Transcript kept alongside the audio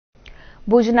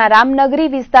ભુજના રામનગરી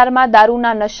વિસ્તારમાં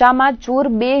દારૂના નશામાં ચૂર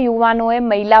 2 યુવાનોએ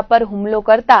મહિલા પર હુમલો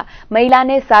કરતા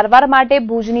મહિલાને સારવાર માટે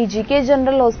ભુજની જીકે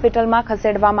જનરલ હોસ્પિટલમાં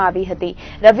ખસેડવામાં આવી હતી।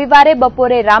 રવિવારે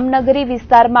બપોરે રામનગરી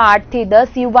વિસ્તારમાં 8 થી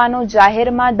 10 યુવાનો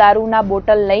જાહેરમાં દારૂના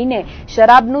બોટલ લઈને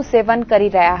શરાબનું સેવન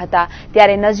કરી રહ્યા હતા।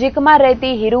 ત્યારે નજીકમાં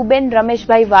રહેતી હીરુબેન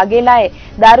રમેશભાઈ વાઘેલાએ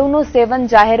દારૂનું સેવન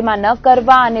જાહેરમાં ન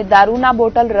કરવા અને દારૂના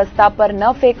બોટલ રસ્તા પર ન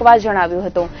ફેંકવા જણાવ્યું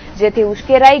હતું, જેથી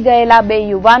ઉશ્કેરાઈ ગયેલા 2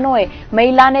 યુવાનોએ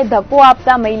મહિલાને ધક્કો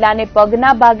આપતા મહિલાને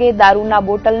પગના ભાગે દારૂના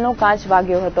બોટલનો કાચ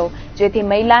વાગ્યો હતો, જેથી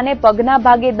મહિલાને પગના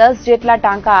ભાગે 10 જેટલા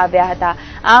ટાંકા આવ્યા હતા।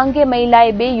 આ અંગે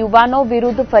મહિલાએ 2 યુવાનો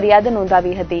વિરુદ્ધ ફરિયાદ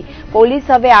નોંધાવી હતી।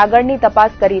 પોલીસ હવે આગળની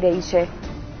તપાસ કરી રહી છે।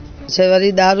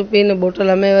 वरी दारू पीने बोटल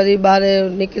अमे वरी बाहर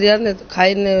निकलिया ने तो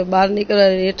खाई ने बाहर निकल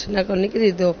हेठ न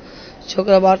निकली तो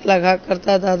छोकरा बाटला घा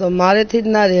करता था तो मारे थी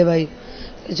ना रे भाई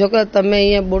छोकरा तमे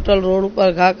अँ बोटल रोड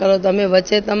पर घा करो तमे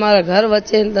वच्चे तमारा घर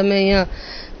वच्चे तमे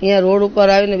अँ रोड पर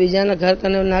आवीने बीजाना घर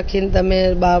कने नाखीने तमे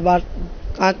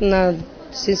कांचना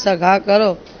शीशा घा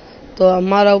करो तो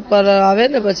अमारा ऊपर आवे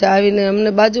ने पछी आवीने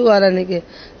अमने बाजूवाळा ने के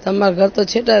तमारा घर तो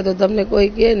छेटा है तो तमने कोई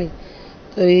कहे नहीं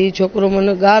तो ये छोकरो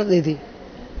मने गार दीधी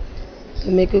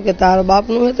तो मैं क्यों के तारा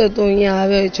बापनु है तो तू अँ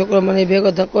आवे छोकरो मने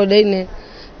भेगो धक्को दईने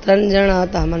 3 जणा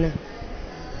हता मने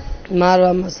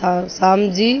मारवामां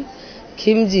सामजी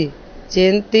खीमजी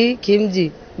जयंती खीमजी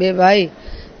 2 भाई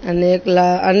अने एक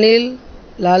अनिल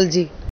लालजी।